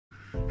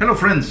Hello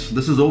friends,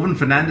 this is Owen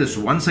Fernandez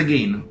once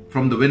again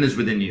from The Win is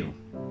Within You.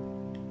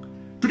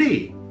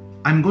 Today,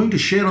 I'm going to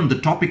share on the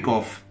topic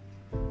of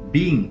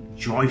being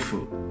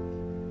joyful.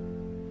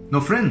 Now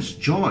friends,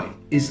 joy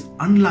is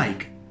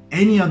unlike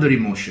any other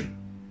emotion.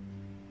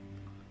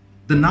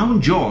 The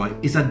noun joy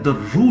is at the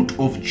root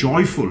of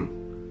joyful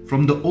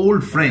from the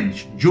old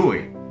French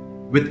joie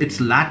with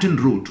its Latin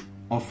root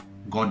of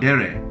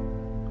gaudere,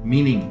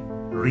 meaning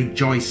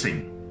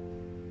rejoicing.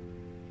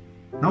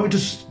 Now it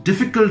is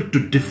difficult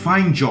to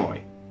define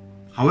joy.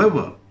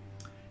 However,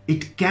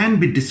 it can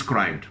be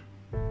described.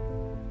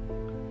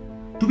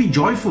 To be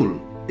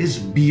joyful is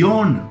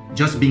beyond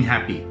just being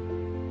happy.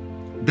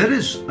 There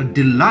is a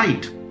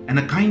delight and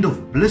a kind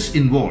of bliss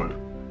involved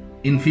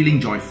in feeling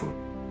joyful.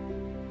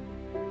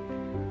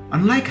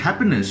 Unlike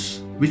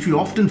happiness, which we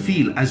often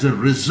feel as a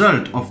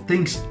result of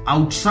things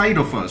outside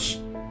of us,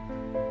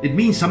 it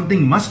means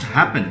something must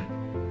happen.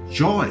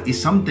 Joy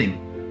is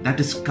something that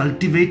is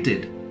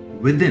cultivated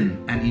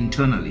within and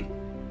internally.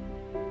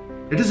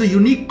 It is a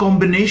unique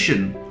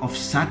combination of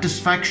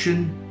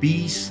satisfaction,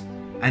 peace,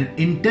 and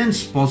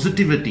intense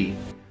positivity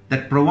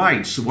that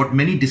provides what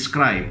many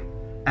describe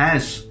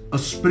as a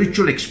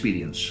spiritual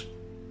experience.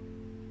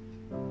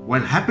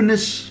 While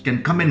happiness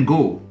can come and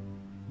go,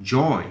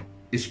 joy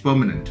is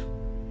permanent.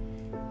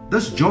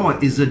 Thus, joy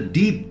is a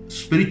deep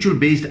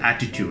spiritual-based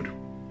attitude,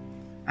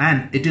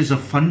 and it is a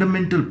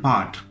fundamental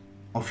part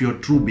of your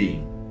true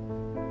being.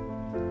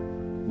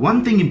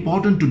 One thing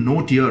important to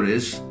note here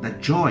is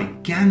that joy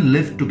can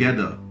live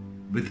together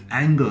with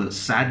anger,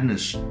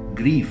 sadness,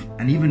 grief,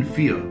 and even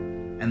fear,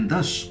 and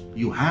thus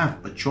you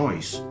have a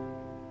choice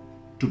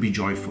to be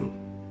joyful.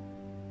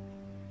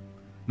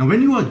 Now,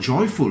 when you are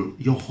joyful,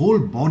 your whole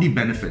body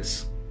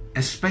benefits,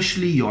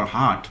 especially your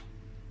heart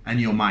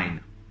and your mind.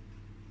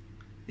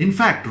 In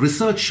fact,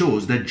 research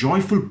shows that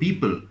joyful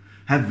people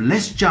have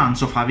less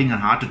chance of having a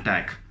heart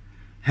attack,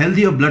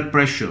 healthier blood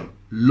pressure,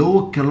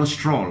 lower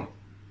cholesterol,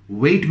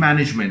 weight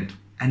management,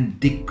 and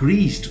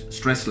decreased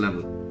stress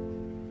level.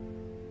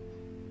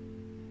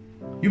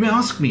 You may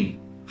ask me,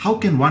 how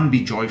can one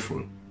be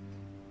joyful?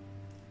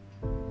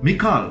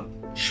 Michal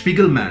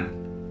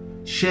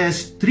Spiegelman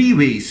shares 3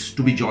 ways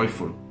to be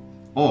joyful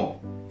or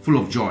full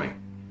of joy.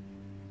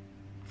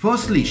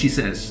 Firstly, she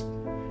says,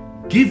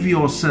 give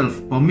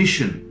yourself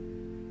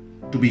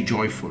permission to be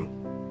joyful.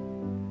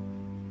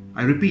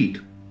 I repeat,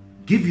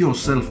 give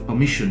yourself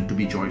permission to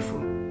be joyful.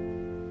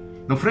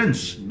 Now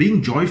friends,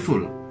 being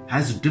joyful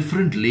has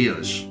different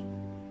layers.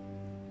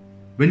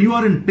 When you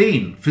are in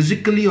pain,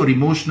 physically or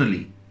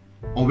emotionally,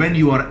 or when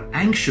you are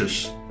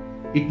anxious,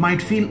 it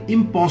might feel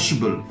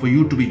impossible for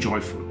you to be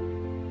joyful.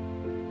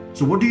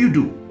 So what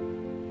do?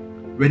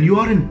 When you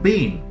are in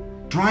pain,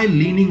 try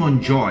leaning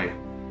on joy,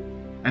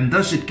 and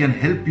thus it can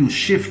help you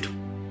shift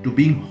to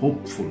being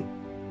hopeful.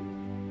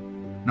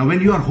 Now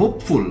when you are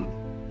hopeful,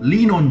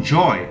 lean on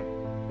joy.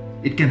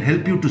 It can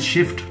help you to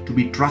shift to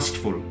be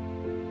trustful.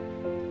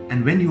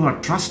 And when you are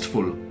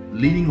trustful,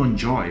 leaning on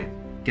joy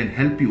can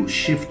help you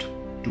shift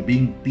to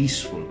being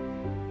peaceful.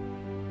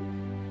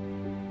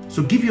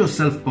 So give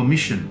yourself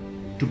permission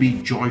to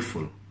be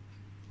joyful.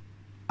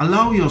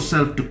 Allow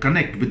yourself to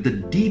connect with the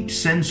deep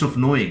sense of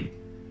knowing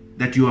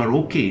that you are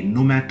okay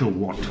no matter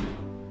what.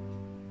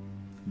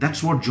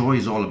 That's what joy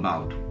is all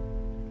about.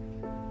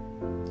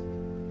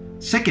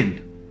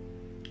 Second,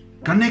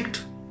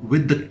 connect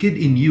with the kid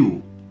in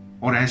you,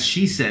 or as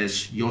she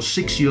says, your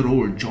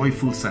 6-year-old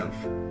joyful self.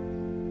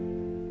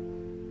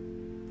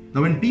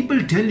 Now, when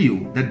people tell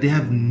you that they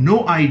have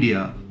no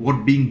idea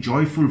what being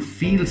joyful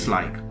feels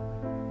like,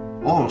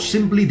 or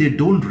simply they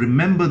don't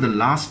remember the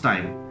last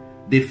time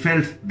they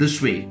felt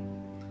this way,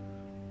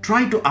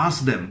 try to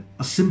ask them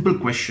a simple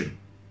question.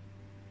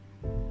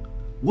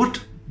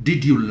 What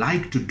did you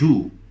like to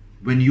do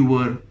when you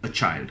were a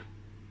child?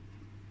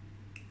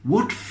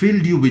 What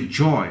filled you with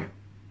joy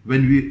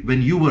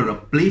when you were a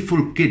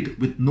playful kid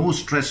with no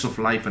stress of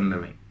life and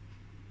living?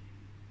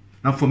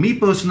 Now, for me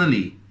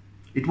personally,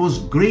 it was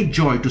great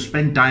joy to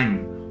spend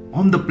time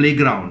on the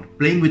playground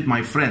playing with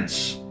my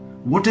friends.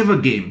 Whatever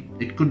game,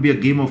 it could be a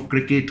game of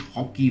cricket,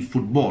 hockey,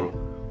 football,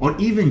 or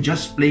even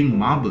just playing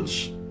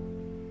marbles.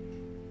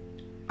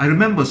 I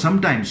remember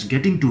sometimes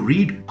getting to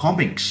read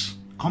comic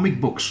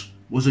books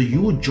was a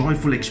huge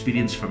joyful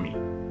experience for me.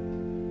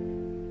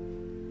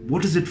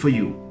 What is it for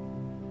you?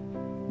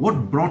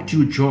 What brought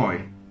you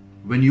joy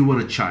when you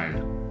were a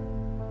child?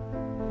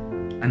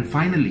 And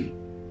finally,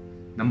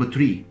 number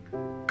 3,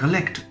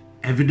 collect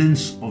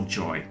evidence of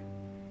joy.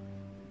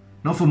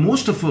 Now, for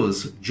most of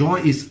us, joy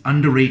is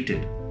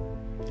underrated.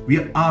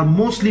 We are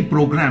mostly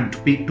programmed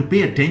to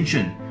pay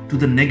attention to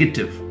the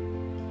negative.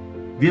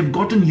 We have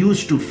gotten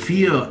used to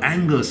fear,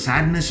 anger,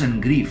 sadness,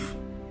 and grief.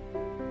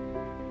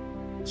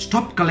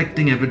 Stop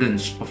collecting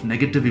evidence of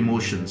negative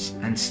emotions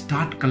and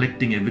start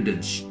collecting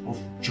evidence of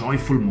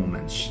joyful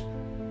moments.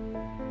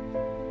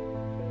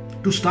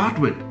 To start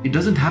with, it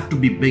doesn't have to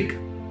be big.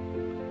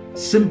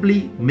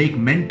 Simply make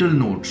mental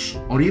notes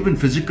or even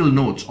physical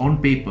notes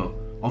on paper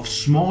of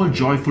small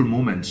joyful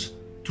moments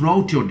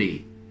throughout your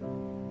day.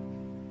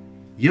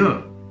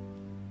 Here,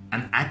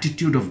 an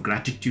attitude of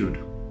gratitude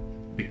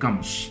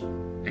becomes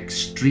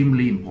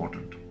extremely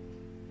important.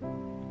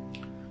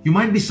 You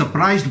might be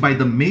surprised by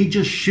the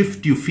major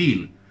shift you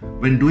feel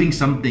when doing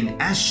something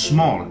as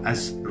small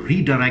as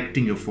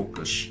redirecting your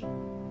focus.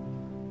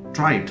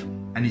 Try it,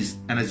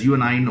 and as you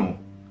and I know,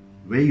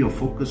 where your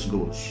focus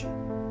goes,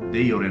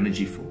 there your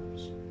energy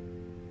flows.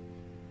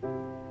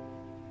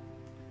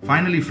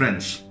 Finally,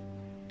 friends,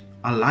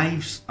 our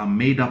lives are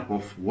made up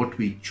of what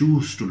we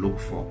choose to look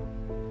for.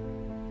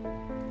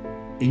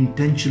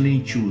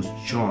 Intentionally choose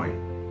joy,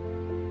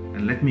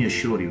 and let me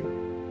assure you,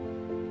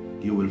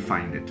 you will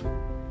find it.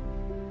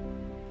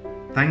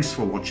 Thanks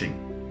for watching.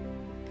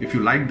 If you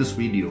liked this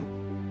video,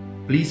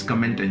 please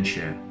comment and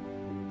share.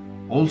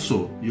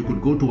 Also, you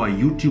could go to our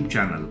YouTube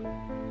channel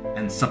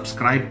and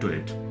subscribe to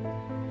it.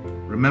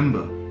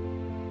 Remember,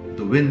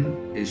 the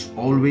win is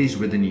always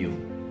within you.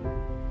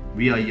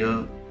 We are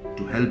here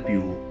to help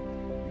you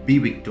be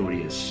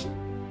victorious.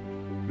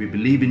 We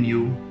believe in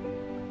you,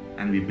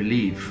 and we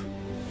believe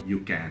you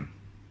can.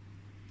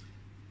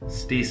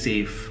 Stay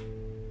safe,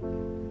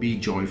 be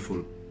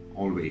joyful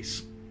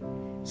always.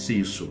 See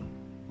you soon.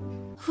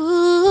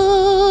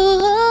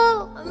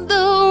 Ooh,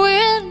 the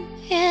wind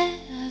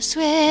is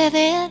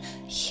within.